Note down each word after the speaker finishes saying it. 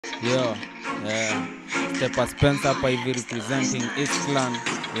Yo, yeah. Stepper Spencer hapa hivi representing East Clan.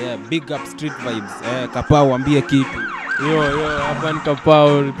 Yeah, big up street vibes. Kapao waambie kitu. Yo, hapa ni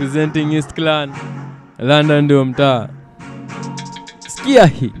Kapao representing East Clan. London ndio mtaa. Sikia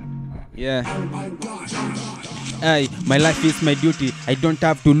hii. Yeah. Ay, my life is my duty, I don't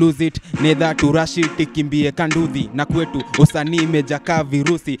have to lose it, neither to rush it, kimbie kanduthi. Na kwetu usanii imejaa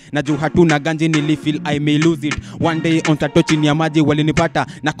virusi, na juu hatuna ganji nilifeel I may lose it. One day on tato chini ya maji walinipata,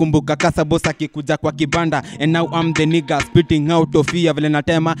 nakumbuka kasa boss akikuja kwa kibanda. And now I'm the nigga spitting out of fear, vile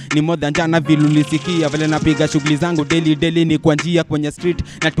natema ni more than jana vilulisikia. Vile napiga shughuli zangu daily ni kwa njia kwenye street,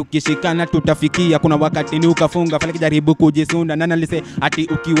 na tukishikana tutafikia. Kuna wakati ni ukafunga, fala kijaribu kujisunda, nana lise ati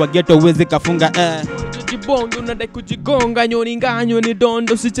ukiwa ghetto uweze kafunga. Jibonge unadai kujigonga, nyoni nganyo ni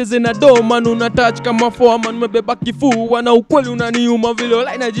dondo, sicheze na doma, una touch kama foreman, umebeba kifua na ukweli unaniuma vile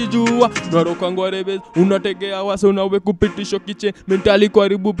wala inajijua. Unaroka ngwarebe, unategea wasa, unawe kupitisho kiche, mentally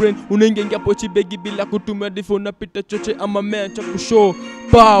karibu brain, unaingia pochi begi bila kutumia difo, unapita choche ama mecha kushow.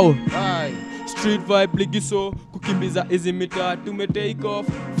 Pow, street vibe ligiso, kukimbiza hizi mitaa tume take off.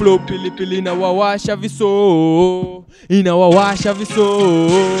 Flow pilipili inawawasha viso, inawawasha viso.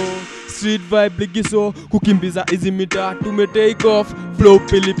 Street vibe ligiso, kukimbiza hizi mitaa tume take off. Flow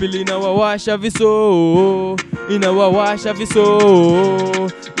pilipili inawawasha viso, inawawasha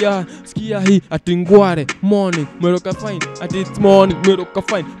viso. Yeah, sikia hii ati ngware morning meroka fine, ati it's morning meroka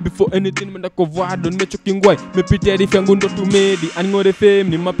fine. Before anything menda kovado nimechoki ngwai, mepitia riff yangu ndo tumedi. Aningore fame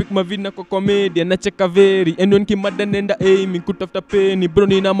ni mapik mavina kwa comedy, anacheka very anyone kimada nenda aiming kutafuta peni. Bro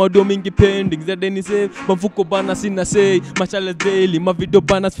nina maudio mingi pending, zade ni save mafuko bana sina say, machala daily mavideo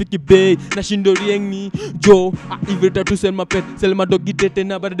bana sfiki bay. Na shindo riengi Joe, I even try to sell my pet, sell my doggy tete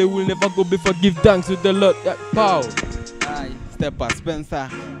na, but they will never go before give thanks to the Lord. Pow. Stepper Spencer,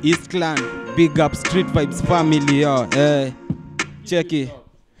 East Clan, big up street vibes family yo. Check it.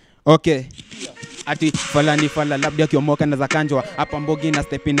 Okay. Ati falani fala labda kiomoka na zakanjwa hapa mbogi na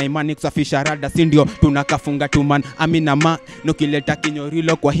step na imani kusafisha rada, si ndio tunakafunga tuman amina ma nukileta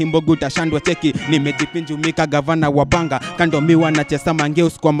kinyorilo kwa himbogu tashandwa. Cheki nimejipinjumika gavana wapanga kando miwa na chesa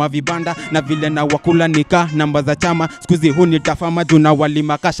mangeus kwa mavibanda, na vile na wakula nika namba za chama skuzi huni tafama juna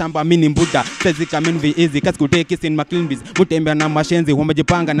walima kashamba mini mbuda sezi kamin vi easy kasi kuteki sin maclean biz mutembea na mashenzi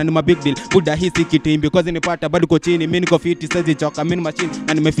wamejipanga na ni ma big deal buda hisi kitimbi cause nipata bado ko chini mimi niko fiti sezi choka mini machine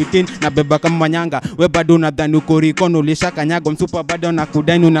na nimefitin na beba kama manyanga. We bado unadhani uko rikono ulishakanyago msupa bado na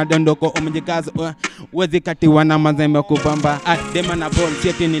kudaini unadondoko umejikazo wezi katiwa na mazembe kupamba. Dema na ball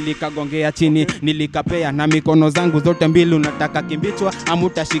sieti nilikagongea chini nilikapea na mikono zangu zote mbili. Unataka kimbichwa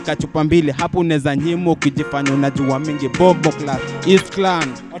amutashika chupa mbili, hapo unaweza nyimo ukijifanya unajua mingi. Bombo class East Clan.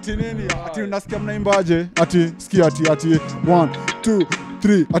 Ati nini? Ati unasikia mnaimbaje? Ati sikia ati 1 2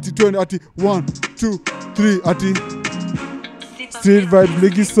 3 ati 20 ati 1 2 3 ati street vibe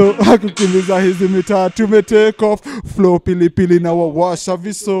ligiso, kukimbiza hizi mitaa tume take off. Flow pilipili na wawasha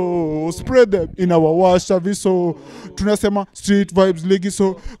viso, spread them inawawasha viso. Tunasema street vibes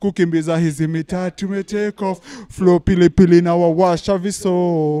ligiso, kukimbiza hizi mitaa tume take off. Flow pilipili na wawasha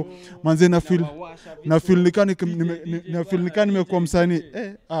viso. Manze na feel nikani nimekuwa msanii.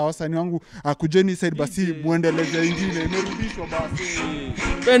 Wasanii wangu akujeni side basi muendeleze ingine imerudishwa basi.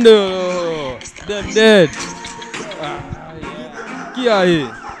 Pendo dead. Kia hii.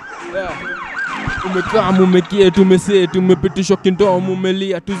 Umekaa mumekie tumese tumepitishwa kindomo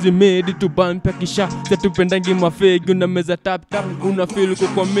umelia tuzimedi tuban pakisha setupendangi mafegi una meza tap una feel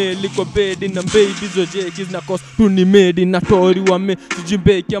kwa meli kwa bedi na baby zo jekis na cause tunimedi na tori wame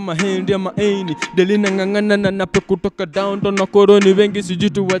sijimbeki ama hendi ama aini delina ngangana na kutoka downtown na koroni wengi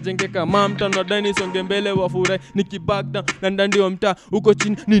sijitu wajenge kama mta na dani songe mbele wafurahi nikiback down na ndani wa mtaa uko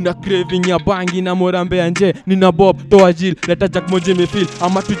chini nina craving ya bangi na morambe anje nina bob toa jil leta jack moje me feel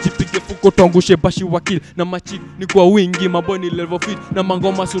ama tujipige fuko tongushe bashi wakil na machi ni kwa wingi maboni level fit na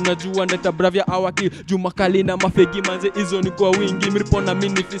mangoma sunajua ndeta bravia awakil juma kali na mafegi manze hizo ni kwa wingi miripona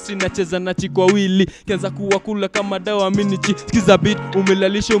mini fisi nacheza na chi kwa wili kianza kuwa kula kama dawa mini chi skiza beat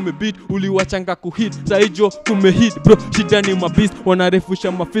umelalisha umebeat uliwachanga kuhit saijo kumehit bro shida ni mabist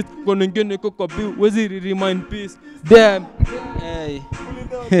wanarefusha mafist kwa wengine kwa bill wezi remind peace damn.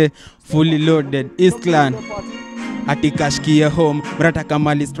 Hey. Fully loaded East Clan. Atikashikia home, mrataka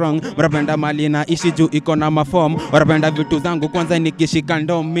mali strong, mrapenda mali na ishi juu iko na maform. Warapenda vitu zangu kwanza nikishika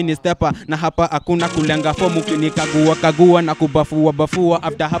ndom, mini stepper na hapa hakuna kulenga form. Ukinikagua na kubafua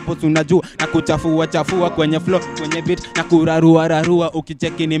after hapo tunajua na kuchafua kwenye flow kwenye beat na kurarua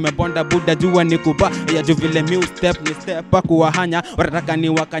ukicheki nimebonda buda jua nikupa ya juu vile new step ni stepper kuwahanya. Warataka ni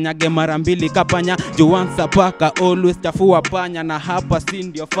wakanyage mara mbili kapanya juu once paka always chafua panya, na hapa si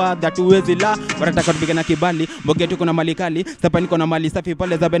ndio father tuwezi la. Warataka tupige na kibali mboge kwetu kuna mali kali, Stepper niko na mali safi,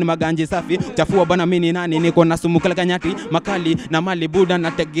 pale za Ben maganji safi, chafua bana mimi nani, niko na sumu kala kanyati, makali na mali buda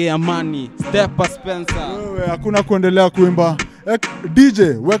nategea money. Stepper Spencer. Wewe hakuna kuendelea kuimba. DJ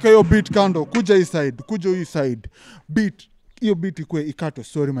weka hiyo beat kando, kuja hii side. Beat hiyo beat ikwe ikato,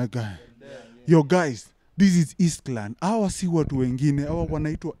 sorry my guy. Yo guys, this is East Clan. Hawa si watu wengine, hawa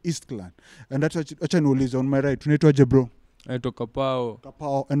wanaitwa East Clan. And acha niulize, on my right tunaitwaje bro? Naitwa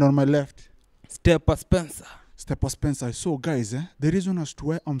Kapao. And on my left Stepper Spencer. So guys, the reason as to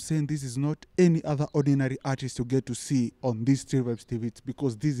why I'm saying this is not any other ordinary artist you get to see on this Street Vibes TV, it's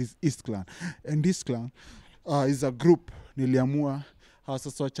because this is East Clan. And East Clan is a group niliamua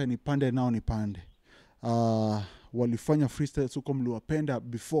sasa wacha nipande nao nipande. Walifanya freestyle suko mliwapenda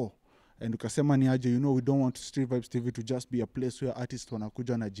before, and ukasema ni aje, you know, we don't want Street Vibes TV to just be a place where artists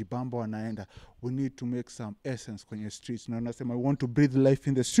wanakuja na jibamba wanaenda. We need to make some essence kwenye streets. Na nasema we want to breathe life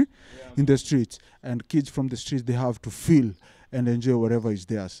in the street, in the streets, and kids from the streets, they have to feel and enjoy whatever is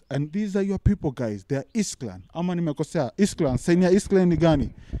theirs. And these are your people guys, they are East Clan. Ama nimekosea? East Clan, saying East Clan ni gani?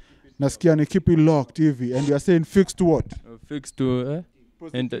 Nasikia ni keep it locked TV, and you are saying fixed to what? Fixed to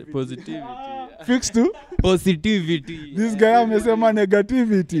positivity. Fixed to positivity. This guy amesema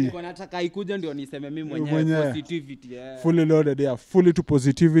negativity. Niko nataka ikuja ndio niseme mimi mwenyewe positivity. Fully loaded, yeah, fully to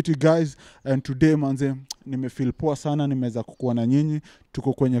positivity guys. And today manze nimefeel poa sana, nimeweza kukuwa na nyinyi.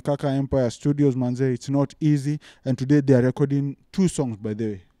 Tuko kwenye Kaka Empire Studios manze, it's not easy, and today they are recording 2 songs by the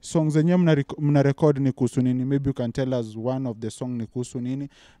way. Songs zenye mna record ni kuhusu nini? Maybe you can tell us one of the song ni kuhusu nini?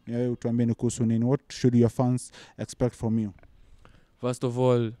 Ni wewe utuambie ni kuhusu nini? What should your fans expect from you? First of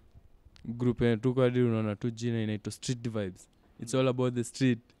all, group yetu hadi unaona tu jina inaitwa Street Vibes. It's all about the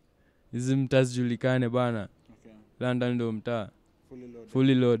street. Hizi mtaa zijulikane bana. Okay. London ndo mtaa.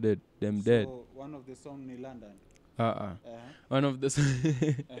 Fully loaded. Them dead. So one of the song ni London. One of the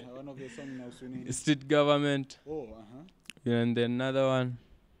one of the song na usuni. Street Government. And then another one.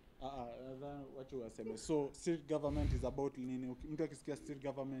 What you were saying. So Street Government is about nini? Mtu akisikia Street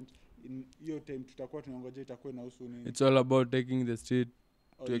Government in your time tutakuwa tunangoja itakuwa na husu nini? It's all about taking the street.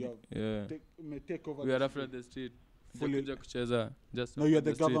 Take over. We are after the street. Fully kucheza. Just no, you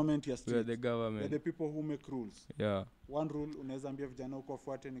are the government, yes. We are the government. We are the people who make rules. Yeah. One rule unaweza ambia vijana uko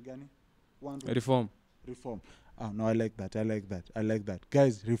fuate ni gani? One rule. Reform. No, I like that.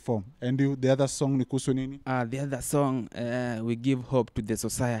 Guys, reform. And you, the other song ni kuhusu nini? The other song, we give hope to the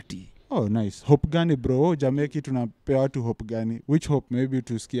society. Oh, nice. Hope gani bro? Jamaica tunapea watu hope gani? Which hope? Maybe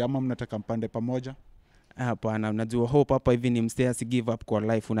tusikie ama mnataka mpande pamoja? Hapana, unajua hope hapa hivi ni mstay asi give up kwa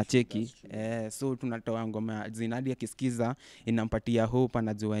life, unacheki. So tunatoa ngoma zinadi akisikiza inampatia hope,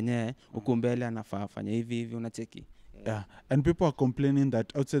 anajua wenyewe huko mbele anafaa fanya hivi unacheki. Yeah, and people are complaining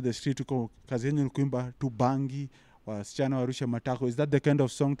that outside the street uko kazi yenu ni kuimba tu bangi, wasichana warusha matako. Is that the kind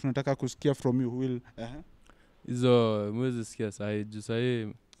of song tunataka kusikia from you? Will hizo mwezi sikia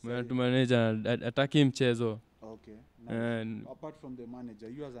sahi manager ataki mchezo. Okay. And apart from the manager,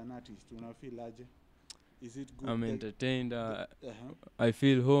 you as an artist una feel aje? Is it good? I'm entertained. I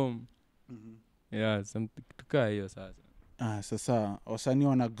feel home. Yeah, something tukaa hiyo sasa. Sasa wasanii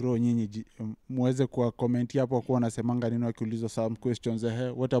wana grow, nyinyi muweze kwa comment hapo kwa nasemanga nini wakiulizwa some questions.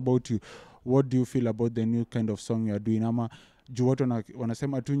 What about you? What do you feel about the new kind of song you are doing? Ama juu watu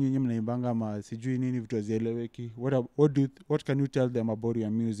wanasema tu nyinyi mnaimbanga ama sijui nini vitu hazieleweki. What can you tell them about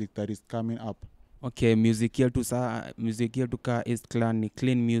your music that is coming up? Okay, music yetu ka East Clan ni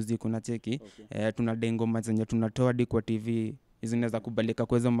clean music, unacheki. Okay. Tuna dengo mazenye tunatoa hadi kwa TV. Hizi zinaweza kubalika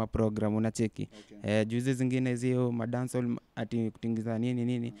kwa hizo maprogram, unacheki. Okay. Juzi zingine zio madancehall ati kutingiza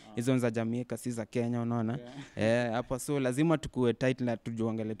nini hizo za Jamaica si za Kenya, unaona. Hapa so lazima tukue tight na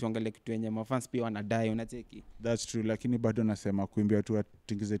tuangalie kitu yenye mafans pia wanadai, unacheki. That's true, lakini bado nasema kuimbia tu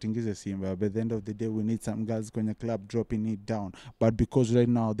tingize Simba. By the end of the day we need some girls kwenye club dropping it down. But because right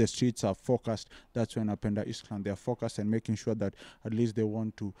now the streets are focused, that's when napenda East Clan, they are focused and making sure that at least they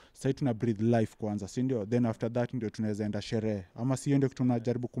want to start to breathe life kwanza, si ndio? Then after that ndio tunaweza enda sherehe. Ama sio ndio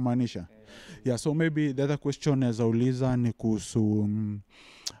tunajaribu kumaanisha. Yeah, so maybe the other question naweza uliza ni kuhusu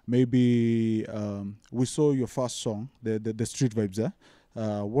maybe we saw your first song, the Street Vibes.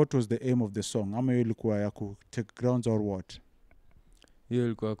 What was the aim of the song? Ama ilikuwa ya ku take grounds or what? Hiyo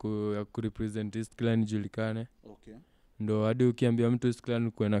ilikuwa ya ku represent East Clan julikane. Okay. Ndo hadi ukiambia mtu East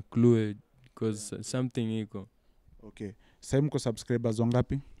Clan kuwe na clue because something iko. Okay. Sasa mko subscribers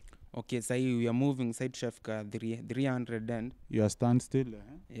wangapi? Okay, sahi we are moving, sahi tushafika 300 and You are stand still,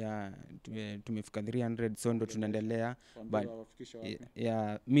 yeah, tumefika 300, so ndo tunaendelea. But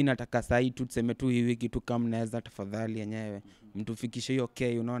yeah, mi nataka sahi tu tuseme tu hii wiki tu kama mnaweza tafadhali yenyewe mtufikishe hiyo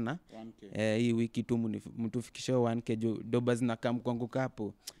K, unaona? Hii wiki tu mtufikishe 1K juu doba zinakaa kwangu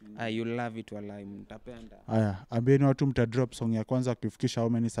kapo. You love it wallahi, mtapenda. Haya, ambieni watu mtadrop song ya kwanza kufikisha how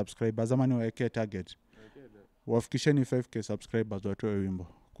many subscribers ama niweke target. Wafikisheni 5K subscribers watoe wimbo.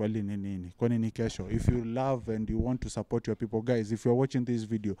 Kwani nini? Kwani ni kesho. If you love and you want to support your people, guys, if you are watching this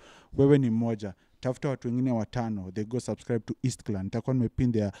video, wewe ni mmoja, tafuta watu wengine 5, they go subscribe to East Clan. Nitakuwa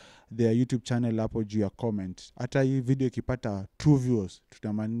nimepin their YouTube channel hapo juu ya comment. Hata hii video ikipata 2 views,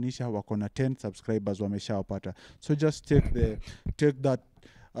 tutamaanisha wako na 10 subscribers wameshawapata. So just take that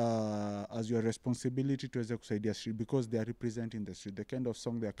as your responsibility tuweze kusaidia street, because they are representing the street. The kind of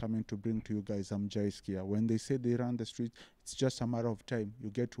song they are coming to bring to you guys, amjaiskia. When they say they run the street, it's just a matter of time. You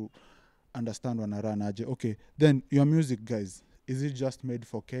get to understand wana run aje. Okay, then your music, guys, is it just made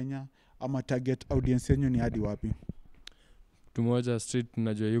for Kenya ama target audience yenu ni hadi wapi? Tumoja street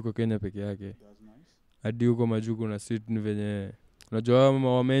tunajua yuko Kenya peke yake. Hadi huko majuku na street ni venye unajua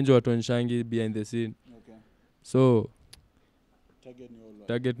wamenjo watu nshangi behind the scene. Okay. So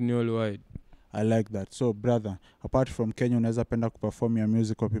target ni all wide. I like that. So brother, apart from Kenya unaweza penda kuperform your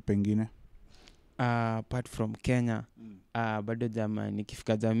music wapi pengine? Apart from Kenya, bado jamani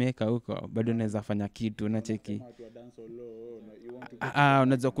nikifika Jamaica huko bado naweza fanya kitu unacheki.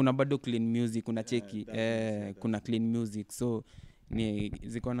 Unajua kuna bado clean music unacheki. Kuna clean music, so ni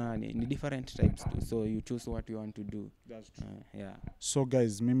zikona ni different types too. So you choose what you want to do. That's true. Yeah. So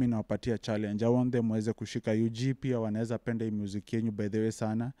guys, mimi nawapatia challenge. I want them waweze kushika UG pia wanaweza penda hii music yenu by the way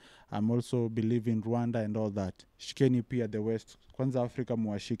sana. I'm also believe in Rwanda and all that. Shikeni pia the West. Kwanza Africa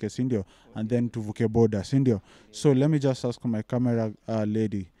muwashike, si ndio? And then tuvuke border, si ndio? So let me just ask my camera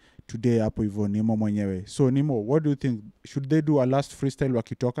lady today hapo hivyo Nimo mwenyewe. So Nimo, what do you think? Should they do a last freestyle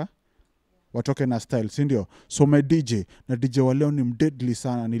wakitoka? Watoke na style, si ndio? So my DJ, na DJ wa leo ni mdeadly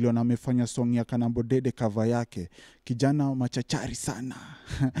sana. Niliona amefanya song ya Kanambo Dede cover yake. Kijana machachari sana.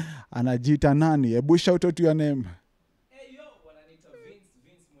 Anajiita nani? Hebu shout out your name. Hey yo, wananiita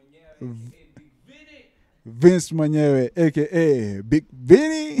Vince mwenyewe. Vince mwenyewe aka Big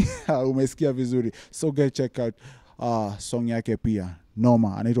Vinny. Umesikia vizuri. So guys, check out song yake pia.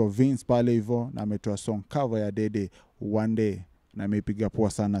 Noma, anaitwa Vince pale hivyo na ametoa song cover ya Dede One Day. Na imepiga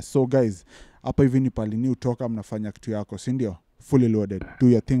poa sana. So guys, hapa hivi ni pali ni utoka mnafanya kitu yako, si ndio? Fully loaded. Do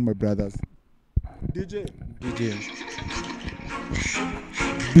your thing my brothers. DJ.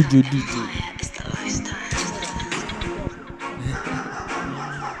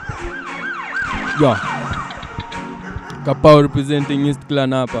 Yo. Kapao representing East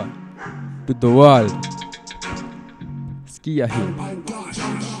Clan hapa to the world. Skia hii.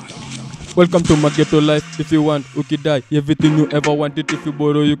 Welcome to my ghetto life. If you want, ukidai everything you ever wanted. If you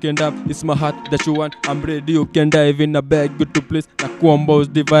borrow, you can have. It's my heart that you want. I'm ready, you can dive in a bag. Good to place. Na combos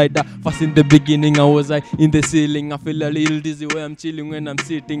divider. First in the beginning, I was in the ceiling. I feel a little dizzy where I'm chilling when I'm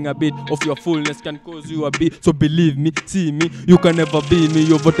sitting. A bit of your fullness can cause you a bit. So believe me, see me. You can never be me.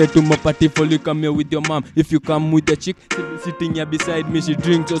 You voted to my party for you come here with your mom. If you come with a chick, sitting here beside me, she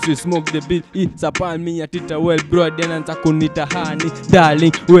drinks so she smoke the beat. It's upon me, I treat her well, bro. Then I'm takunita honey,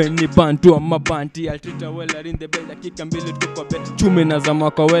 darling. When ni bantu ama banti, I'll treat her well. I in the bed, I kick and build it kwa bed. Chume na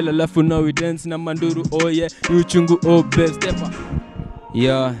zama kwa well, alafu now we dance na manduru. Oh yeah, you chungu oh babe, stepper.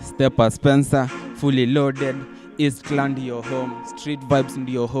 Yeah, Stepper Spencer, fully loaded. East Clan your home, street vibes in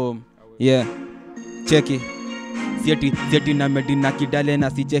your home. Yeah, check it. Sieti na Medina Kidale na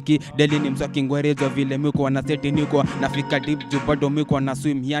sicheki. Deli ni mswaki ngwerezo vile miko na seti niko. Nafika deep juu bado miko na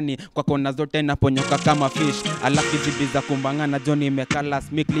swim. Yani kwa kona zote naponyoka kama fish. Alafu zibi za kumbanga na Johnny mekala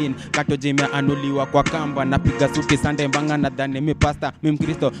smiklin. Kato jime anuliwa kwa kamba. Napiga suti Sunday mbanga na dhani mi pasta. Mi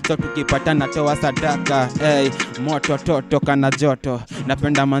mkristo so tukipata na toa sadaka. Hey, moto toto kana joto.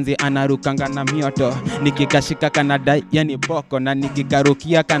 Napenda manzi anarukanga na mioto. Nikikashika kanadai yani boko. Na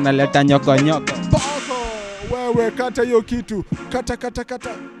nikikarukia kanaleta nyoko nyoko. Wewe kata hiyo kitu.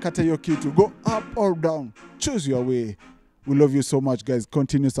 Kata hiyo kitu. Go up or down. Choose your way. We love you so much guys.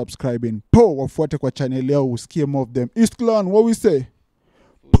 Continue subscribing. Wafuate kwa channel yao usikie more of them. East Clan, what we say?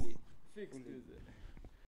 Fix this.